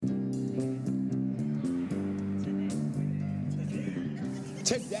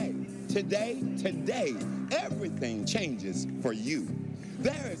Today, everything changes for you.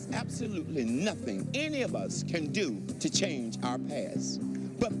 There is absolutely nothing any of us can do to change our past.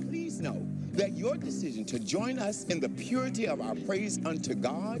 But please know that your decision to join us in the purity of our praise unto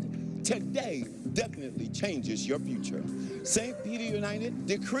God today definitely changes your future. St. Peter United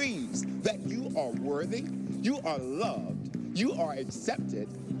decrees that you are worthy, you are loved, you are accepted,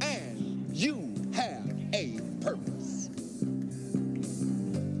 and you have a purpose.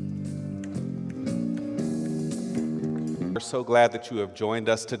 We're so glad that you have joined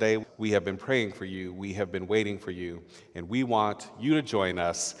us today. We have been praying for you. We have been waiting for you. And we want you to join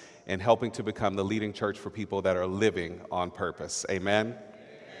us in helping to become the leading church for people that are living on purpose. Amen?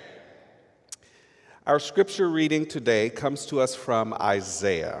 Our scripture reading today comes to us from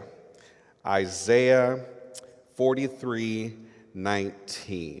Isaiah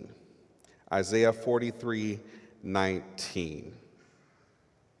 43:19. Isaiah 43:19.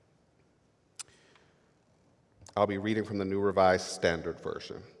 I'll be reading from the New Revised Standard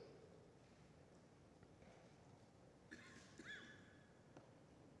Version.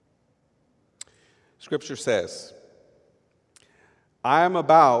 Scripture says, I am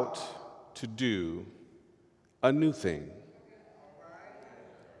about to do a new thing.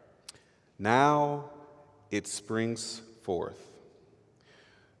 Now it springs forth.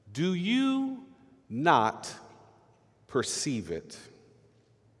 Do you not perceive it?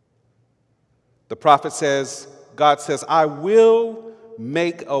 The prophet says, God says, I will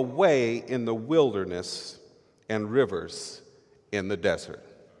make a way in the wilderness and rivers in the desert.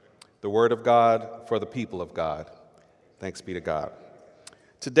 The word of God for the people of God. Thanks be to God.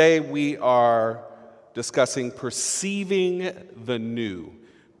 Today we are discussing perceiving the new.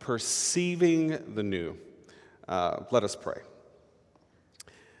 Perceiving the new. Let us pray.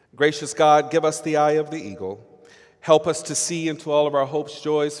 Gracious God, give us the eye of the eagle. Help us to see into all of our hopes,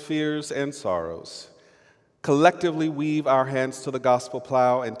 joys, fears, and sorrows. Collectively weave our hands to the gospel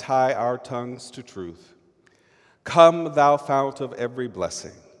plow and tie our tongues to truth. Come, thou fount of every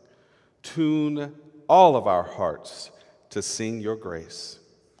blessing. Tune all of our hearts to sing your grace.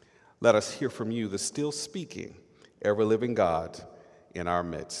 Let us hear from you, the still speaking, ever-living God in our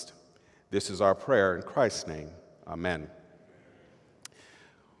midst. This is our prayer in Christ's name. Amen.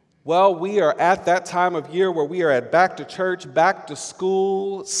 Well, we are at that time of year where we are at Back to Church, Back to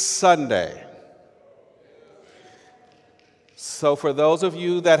School Sunday. So for those of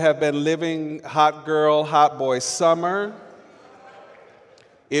you that have been living hot girl, hot boy summer,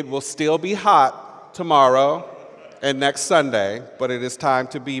 it will still be hot tomorrow and next Sunday, but it is time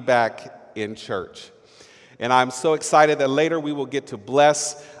to be back in church. And I'm so excited that later we will get to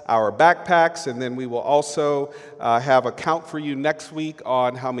bless our backpacks, and then we will also have a count for you next week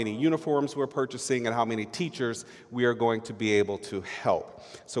on how many uniforms we're purchasing and how many teachers we are going to be able to help.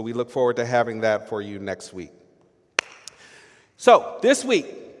 So we look forward to having that for you next week. So this week,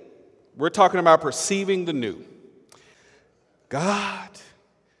 we're talking about perceiving the new. God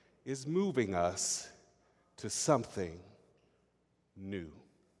is moving us to something new.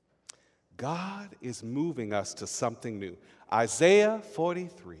 God is moving us to something new. Isaiah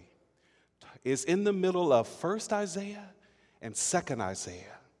 43 is in the middle of 1st Isaiah and 2nd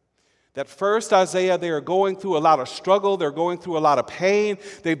Isaiah. That 1st Isaiah, they are going through a lot of struggle. They're going through a lot of pain.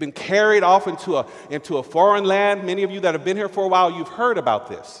 They've been carried off into a foreign land. Many of you that have been here for a while, you've heard about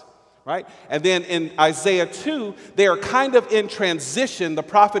this, right? And then in Isaiah 2, they are kind of in transition. The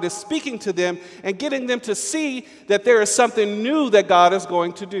prophet is speaking to them and getting them to see that there is something new that God is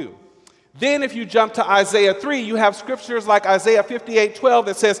going to do. Then if you jump to Isaiah 3, you have scriptures like Isaiah 58:12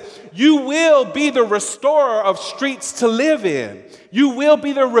 that says, you will be the restorer of streets to live in. You will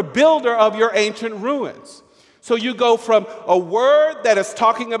be the rebuilder of your ancient ruins. So you go from a word that is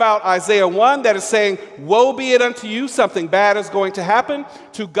talking about Isaiah 1 that is saying, woe be it unto you, something bad is going to happen,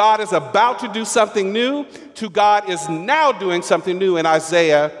 to God is about to do something new, to God is now doing something new in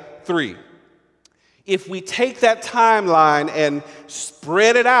Isaiah 3. If we take that timeline and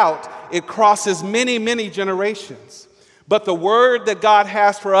spread it out, it crosses many, many generations. But the word that God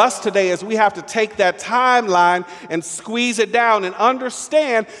has for us today is we have to take that timeline and squeeze it down and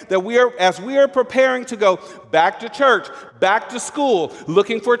understand that as we are preparing to go back to church, back to school,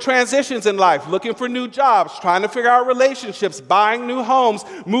 looking for transitions in life, looking for new jobs, trying to figure out relationships, buying new homes,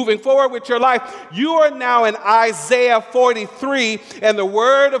 moving forward with your life, you are now in Isaiah 43, and the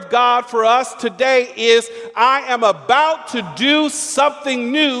word of God for us today is, I am about to do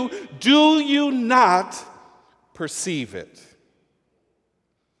something new. Do you not perceive it?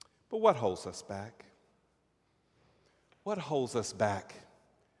 But what holds us back? What holds us back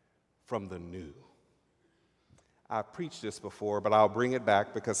from the new? I've preached this before, but I'll bring it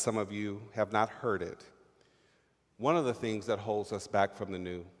back because some of you have not heard it. One of the things that holds us back from the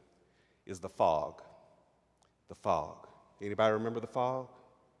new is the fog. The fog. Anybody remember the fog?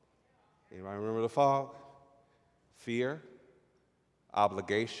 Anybody remember the fog? Fear,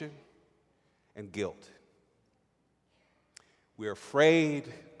 obligation, and guilt. We're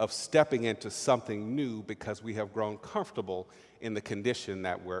afraid of stepping into something new because we have grown comfortable in the condition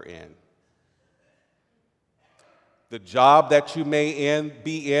that we're in. The job that you may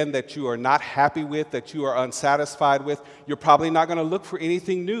be in that you are not happy with, that you are unsatisfied with, you're probably not going to look for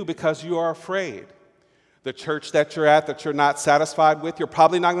anything new because you are afraid. The church that you're at that you're not satisfied with, you're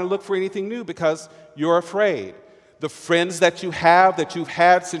probably not going to look for anything new because you're afraid. The friends that you have, that you've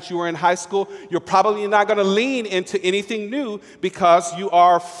had since you were in high school, you're probably not going to lean into anything new because you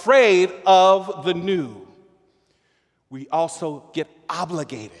are afraid of the new. We also get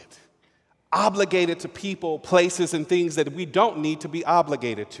obligated to people, places, and things that we don't need to be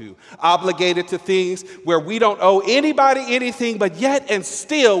obligated to things where we don't owe anybody anything, but yet and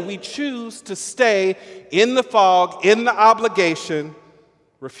still we choose to stay in the fog, in the obligation,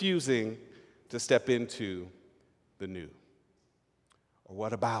 refusing to step into the new. Or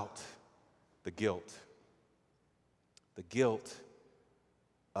what about the guilt? The guilt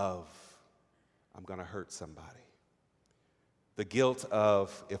of, I'm going to hurt somebody. The guilt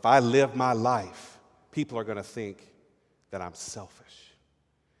of, if I live my life, people are going to think that I'm selfish.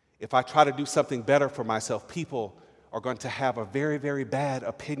 If I try to do something better for myself, people are going to have a very, very bad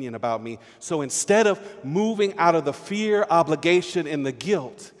opinion about me. So instead of moving out of the fear, obligation, and the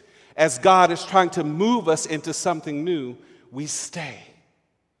guilt, as God is trying to move us into something new, we stay.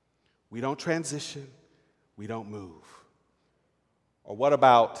 We don't transition. We don't move. Or what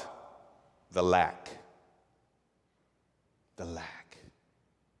about the lack? The lack.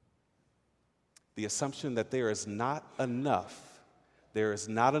 The assumption that there is not enough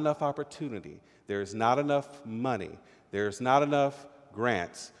opportunity, there is not enough money, there is not enough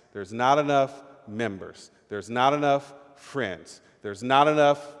grants, there's not enough members, there's not enough friends, there's not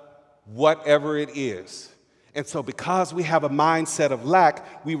enough whatever it is. And so because we have a mindset of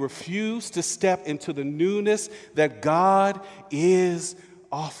lack, we refuse to step into the newness that God is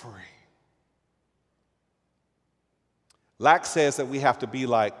offering. Lack says that we have to be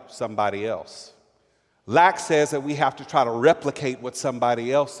like somebody else. Lack says that we have to try to replicate what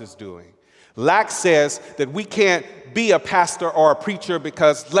somebody else is doing. Lack says that we can't be a pastor or a preacher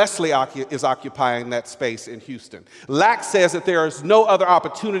because Leslie is occupying that space in Houston. Lack says that there is no other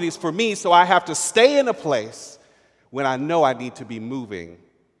opportunities for me, so I have to stay in a place when I know I need to be moving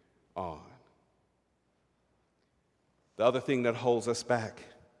on. The other thing that holds us back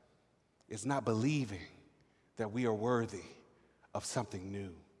is not believing that we are worthy of something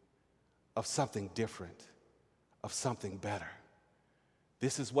new, of something different, of something better.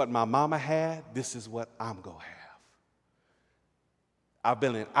 This is what my mama had. This is what I'm going to have. I've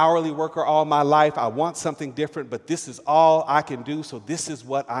been an hourly worker all my life. I want something different, but this is all I can do, so this is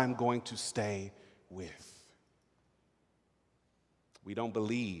what I'm going to stay with. We don't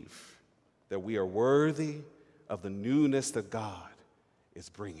believe that we are worthy of the newness that God is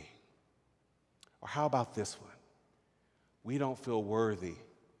bringing. Or how about this one? We don't feel worthy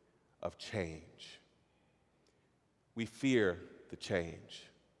of change. We fear the change.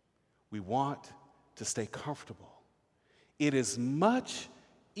 We want to stay comfortable. It is much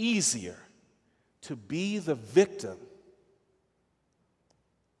easier to be the victim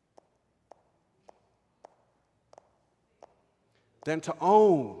than to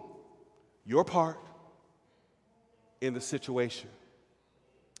own your part in the situation.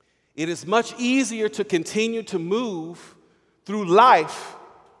 It is much easier to continue to move through life,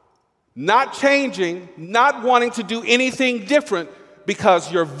 not changing, not wanting to do anything different,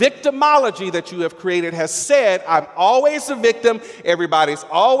 because your victimology that you have created has said, I'm always the victim, everybody's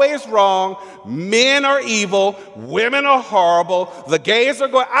always wrong, men are evil, women are horrible, the gays are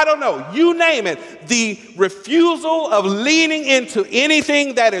going, I don't know, you name it. The refusal of leaning into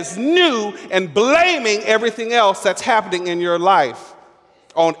anything that is new and blaming everything else that's happening in your life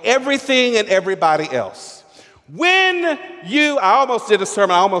on everything and everybody else. I almost did a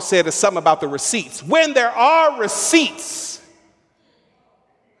sermon, I almost said it's something about the receipts. When there are receipts,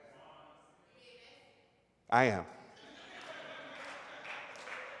 I am.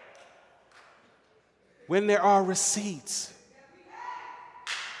 When there are receipts,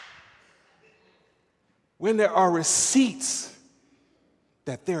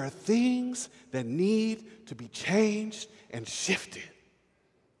 that there are things that need to be changed and shifted,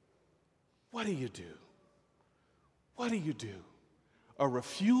 what do you do? What do you do? A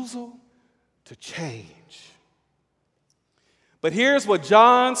refusal to change But here's what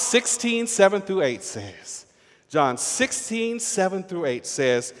John 16, 7 through 8 says. John 16, 7 through 8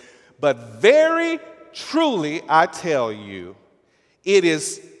 says, "But very truly I tell you, it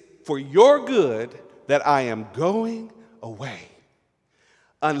is for your good that I am going away.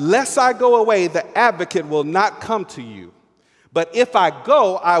 Unless I go away, the advocate will not come to you. But if I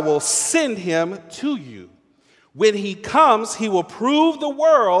go, I will send him to you. When he comes, he will prove the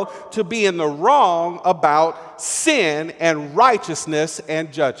world to be in the wrong about sin and righteousness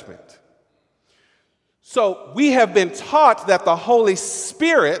and judgment." So we have been taught that the Holy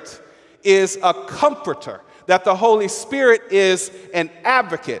Spirit is a comforter, that the Holy Spirit is an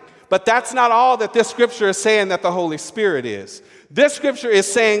advocate. But that's not all that this scripture is saying that the Holy Spirit is. This scripture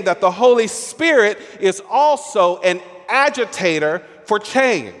is saying that the Holy Spirit is also an agitator for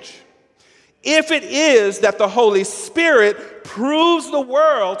change. If it is that the Holy Spirit proves the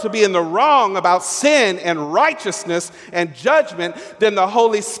world to be in the wrong about sin and righteousness and judgment, then the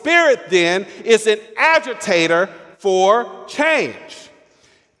Holy Spirit then is an agitator for change.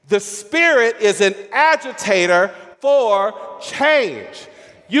 The Spirit is an agitator for change.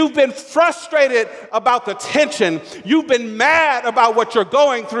 You've been frustrated about the tension. You've been mad about what you're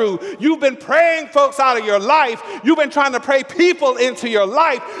going through. You've been praying folks out of your life. You've been trying to pray people into your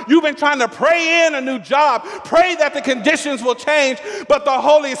life. You've been trying to pray in a new job. Pray that the conditions will change. But the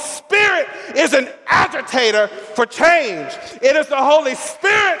Holy Spirit is an agitator for change. It is the Holy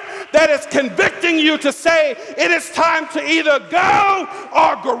Spirit that is convicting you to say it is time to either go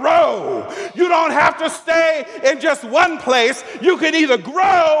or grow. You don't have to stay in just one place. You can either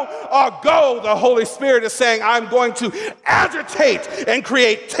grow or go. The Holy Spirit is saying, I'm going to agitate and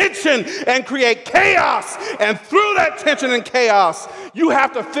create tension and create chaos. And through that tension and chaos, you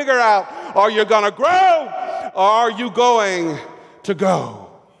have to figure out, are you going to grow or are you going to go?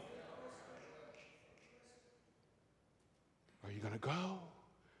 Are you going to go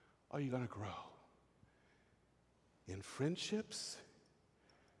or are you going to grow? In friendships,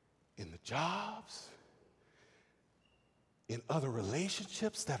 in the jobs, in other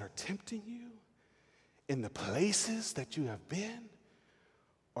relationships that are tempting you, in the places that you have been?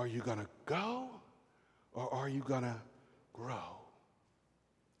 Are you going to go or are you going to grow?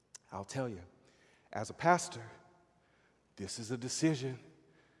 I'll tell you, as a pastor, this is a decision,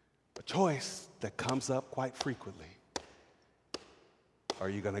 a choice that comes up quite frequently. Are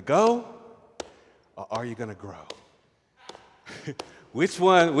you going to go or are you going to grow? Which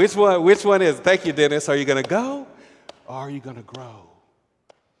one is? Thank you, Dennis. Are you going to go? Or are you going to grow?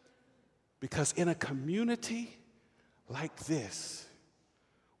 Because in a community like this,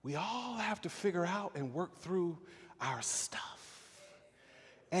 we all have to figure out and work through our stuff.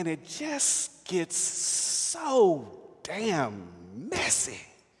 And it just gets so damn messy.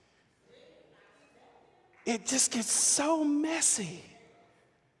 It just gets so messy.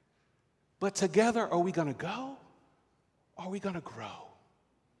 But together, are we going to go? Or are we going to grow?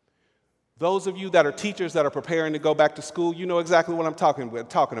 Those of you that are teachers that are preparing to go back to school, you know exactly what I'm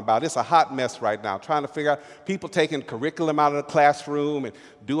talking about. It's a hot mess right now, trying to figure out people taking curriculum out of the classroom and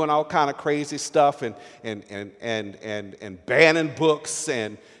doing all kind of crazy stuff and banning books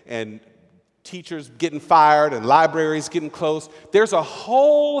and teachers getting fired and libraries getting closed. There's a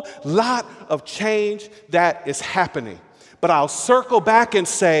whole lot of change that is happening. But I'll circle back and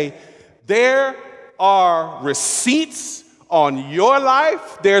say there are receipts on your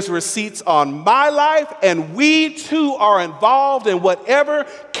life, there's receipts on my life, and we too are involved in whatever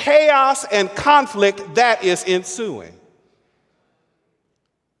chaos and conflict that is ensuing.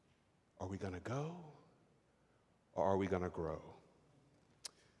 Are we going to go or are we going to grow?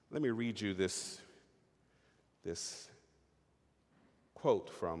 Let me read you this quote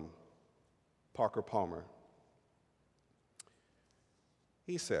from Parker Palmer.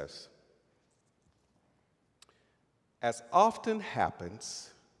 He says, "As often happens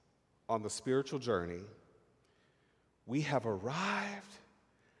on the spiritual journey, we have arrived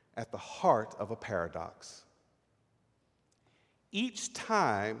at the heart of a paradox. Each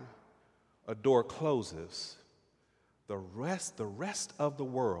time a door closes, the rest of the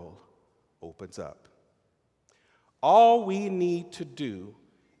world opens up. All we need to do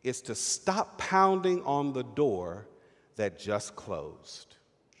is to stop pounding on the door that just closed.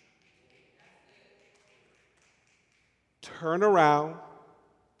 Turn around,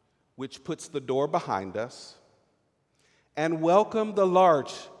 which puts the door behind us, and welcome the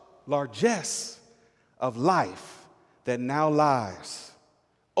largesse of life that now lies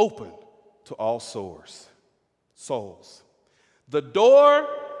open to all souls. The door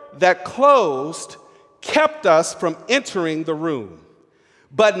that closed kept us from entering the room,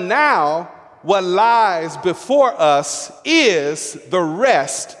 but now what lies before us is the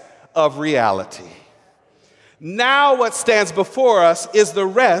rest of reality. Now what stands before us is the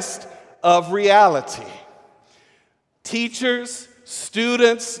rest of reality. Teachers,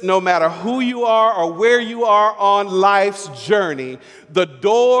 students, no matter who you are or where you are on life's journey, the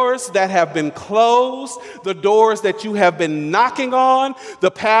doors that have been closed, the doors that you have been knocking on, the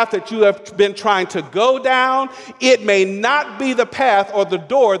path that you have been trying to go down, it may not be the path or the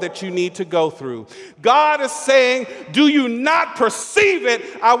door that you need to go through. God is saying, do you not perceive it?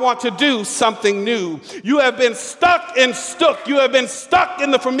 I want to do something new. You have been stuck in stuck. You have been stuck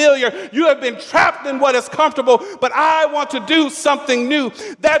in the familiar. You have been trapped in what is comfortable, but I want to do something new.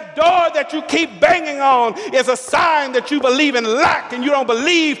 That door that you keep banging on is a sign that you believe in lack and you don't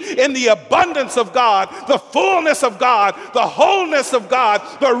believe in the abundance of God, the fullness of God, the wholeness of God,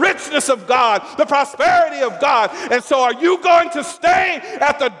 the richness of God, the prosperity of God. And so are you going to stay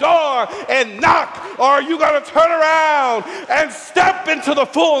at the door and knock, or are you going to turn around and step into the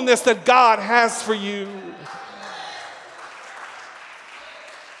fullness that God has for you?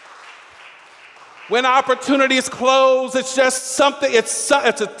 When opportunities close, it's just something, it's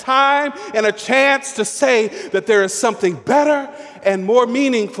a time and a chance to say that there is something better and more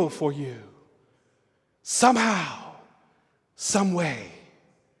meaningful for you. Somehow, some way.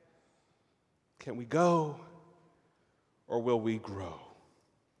 Can we go or will we grow?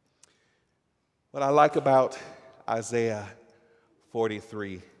 What I like about Isaiah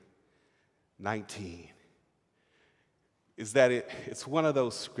 43:19 is that it's one of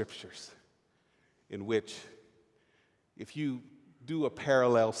those scriptures in which, if you do a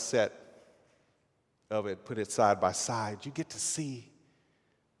parallel set of it, put it side by side, you get to see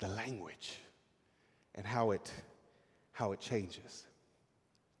the language and how it changes.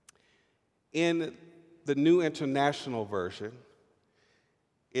 In the New International Version,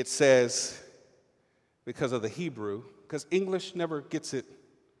 it says, because of the Hebrew, because English never gets it,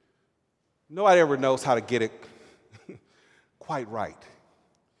 nobody ever knows how to get it quite right.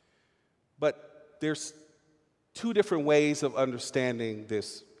 But there's two different ways of understanding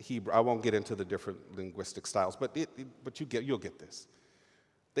this Hebrew. I won't get into the different linguistic styles, but you'll get this.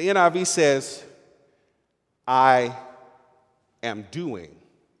 The NIV says, I am doing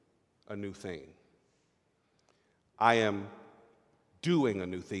a new thing. I am doing a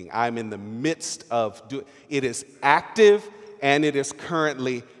new thing. I'm in the midst of doing. It is active and it is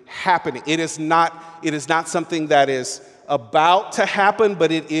currently happening. It is not something that is about to happen,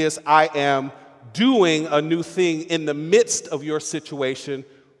 but it is, I am doing a new thing in the midst of your situation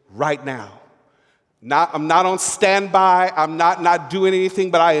right now. I'm not on standby. I'm not doing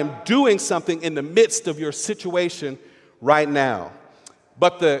anything, but I am doing something in the midst of your situation right now.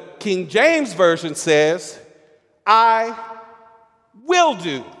 But the King James Version says, I will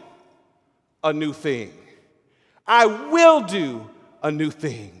do a new thing. I will do a new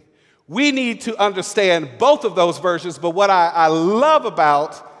thing. We need to understand both of those versions, but what I love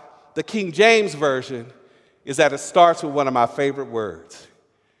about the King James Version is that it starts with one of my favorite words.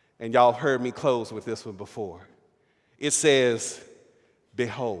 And y'all heard me close with this one before. It says,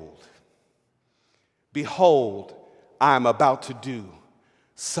 behold. Behold, I am about to do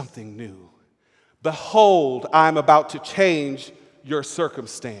something new. Behold, I am about to change your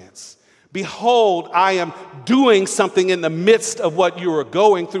circumstance. Behold, I am doing something in the midst of what you are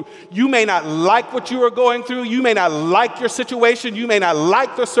going through. You may not like what you are going through. You may not like your situation. You may not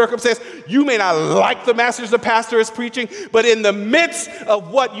like the circumstance. You may not like the message the pastor is preaching. But in the midst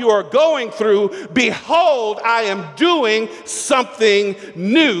of what you are going through, behold, I am doing something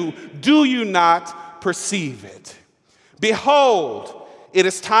new. Do you not perceive it? Behold, it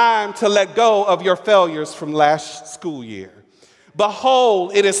is time to let go of your failures from last school year.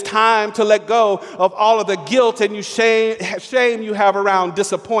 Behold, it is time to let go of all of the guilt and shame you have around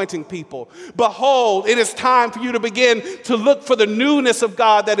disappointing people. Behold, it is time for you to begin to look for the newness of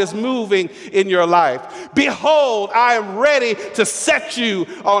God that is moving in your life. Behold, I am ready to set you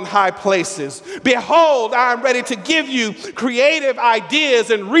on high places. Behold, I am ready to give you creative ideas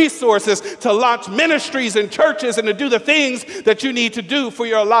and resources to launch ministries and churches and to do the things that you need to do for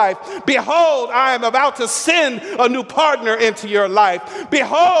your life. Behold, I am about to send a new partner into your life.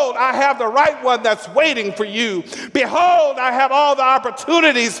 Behold, I have the right one that's waiting for you. Behold, I have all the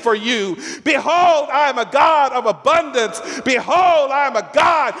opportunities for you. Behold, I am a God of abundance. Behold, I am a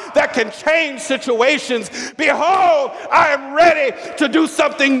God that can change situations. Behold, I am ready to do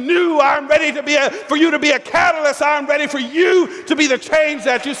something new. I am ready for you to be a catalyst. I am ready for you to be the change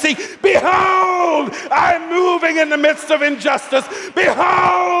that you seek. Behold, I am moving in the midst of injustice.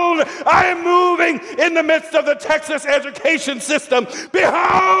 Behold, I am moving in the midst of the Texas education system. system.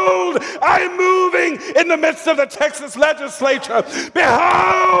 Behold, I am moving in the midst of the Texas legislature.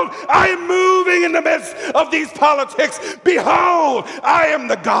 Behold, I am moving in the midst of these politics. Behold, I am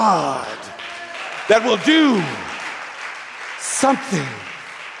the God that will do something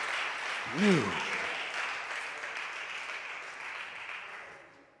new.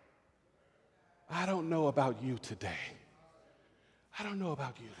 I don't know about you today. I don't know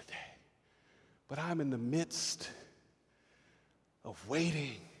about you today. But I'm in the midst of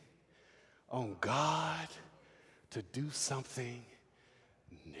waiting on God to do something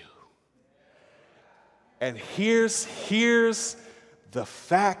new. And here's the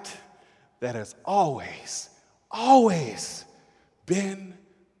fact that has always been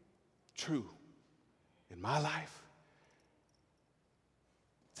true in my life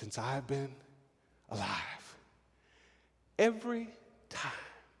since I've been alive. Every time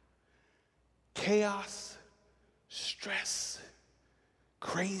chaos, stress,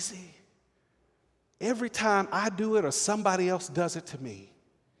 crazy, every time I do it or somebody else does it to me,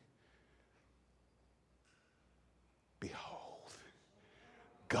 behold,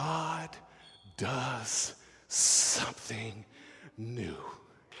 God does something new.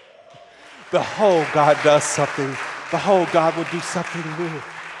 Behold, God does something. Behold, God will do something new.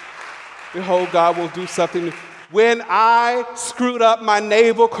 Behold, God will do something new. When I screwed up my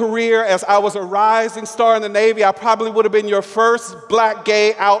naval career as I was a rising star in the Navy, I probably would have been your first black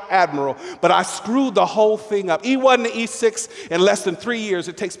gay out admiral. But I screwed the whole thing up. E1 to E6 in less than 3 years.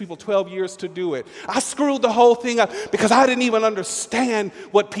 It takes people 12 years to do it. I screwed the whole thing up because I didn't even understand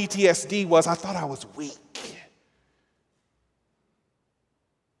what PTSD was. I thought I was weak.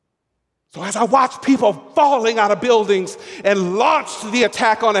 So as I watched people falling out of buildings and launched the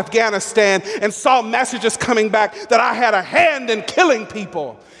attack on Afghanistan and saw messages coming back that I had a hand in killing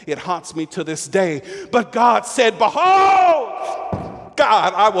people, it haunts me to this day. But God said, behold,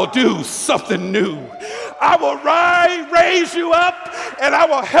 God, I will do something new. I will raise you up, and I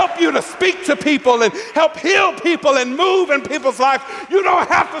will help you to speak to people and help heal people and move in people's lives. You don't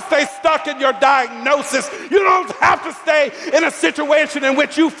have to stay stuck in your diagnosis. You don't have to stay in a situation in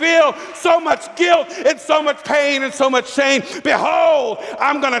which you feel so much guilt and so much pain and so much shame. Behold,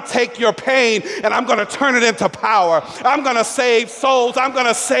 I'm going to take your pain and I'm going to turn it into power. I'm going to save souls. I'm going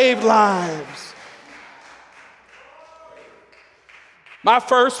to save lives. My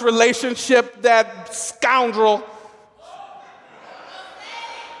first relationship, that scoundrel,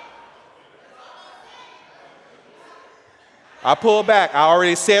 I pull back. I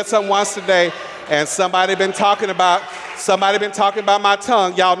already said something once today, and somebody been talking about my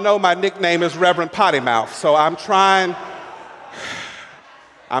tongue. Y'all know my nickname is Reverend Potty Mouth, so I'm trying.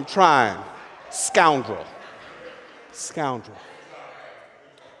 Scoundrel.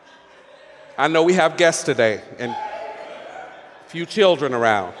 I know we have guests today, and few children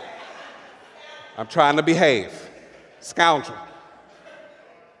around. I'm trying to behave. Scoundrel.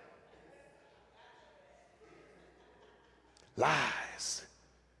 Lies,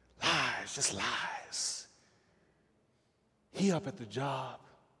 just lies. He up at the job,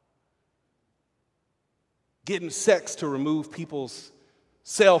 getting sex to remove people's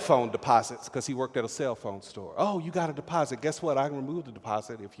cell phone deposits because he worked at a cell phone store. Oh, you got a deposit. Guess what? I can remove the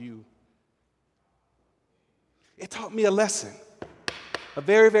deposit if you. It taught me a lesson. A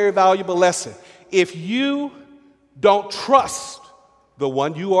very, very valuable lesson. If you don't trust the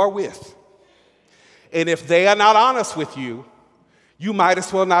one you are with, and if they are not honest with you, you might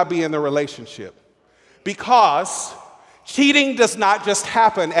as well not be in the relationship. Because cheating does not just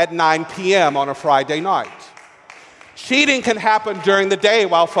happen at 9 p.m. on a Friday night. Cheating can happen during the day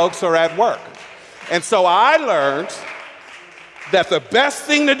while folks are at work. And so I learned that the best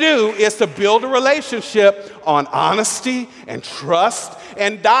thing to do is to build a relationship on honesty and trust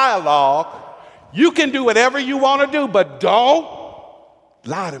and dialogue. You can do whatever you want to do, but don't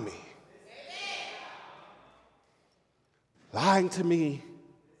lie to me. Lying to me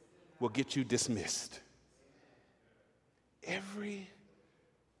will get you dismissed. Every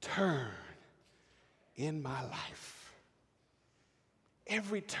turn in my life,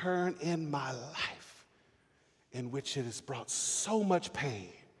 in which it has brought so much pain,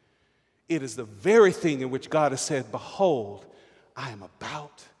 it is the very thing in which God has said, behold, I am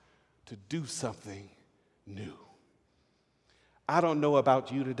about to do something new. I don't know about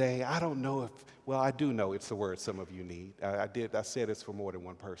you today. I don't know if, well, I do know it's the word some of you need. I said it's for more than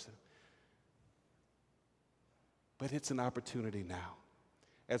one person. But it's an opportunity now.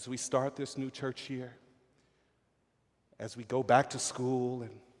 As we start this new church year, as we go back to school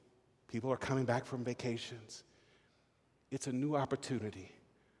and people are coming back from vacations, it's a new opportunity,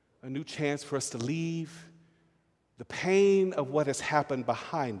 a new chance for us to leave the pain of what has happened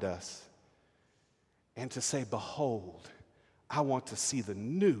behind us, and to say, behold, I want to see the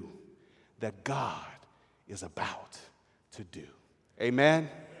new that God is about to do. Amen?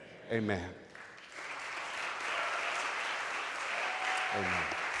 Amen. Amen.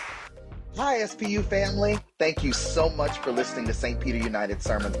 Hi, SPU family. Thank you so much for listening to St. Peter United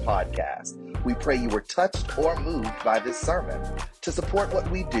Sermons podcast. We pray you were touched or moved by this sermon. To support what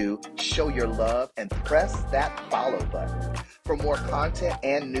we do, show your love and press that follow button. For more content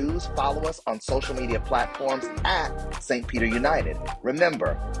and news, follow us on social media platforms at St. Peter United.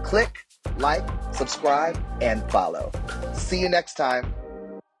 Remember, click, like, subscribe, and follow. See you next time.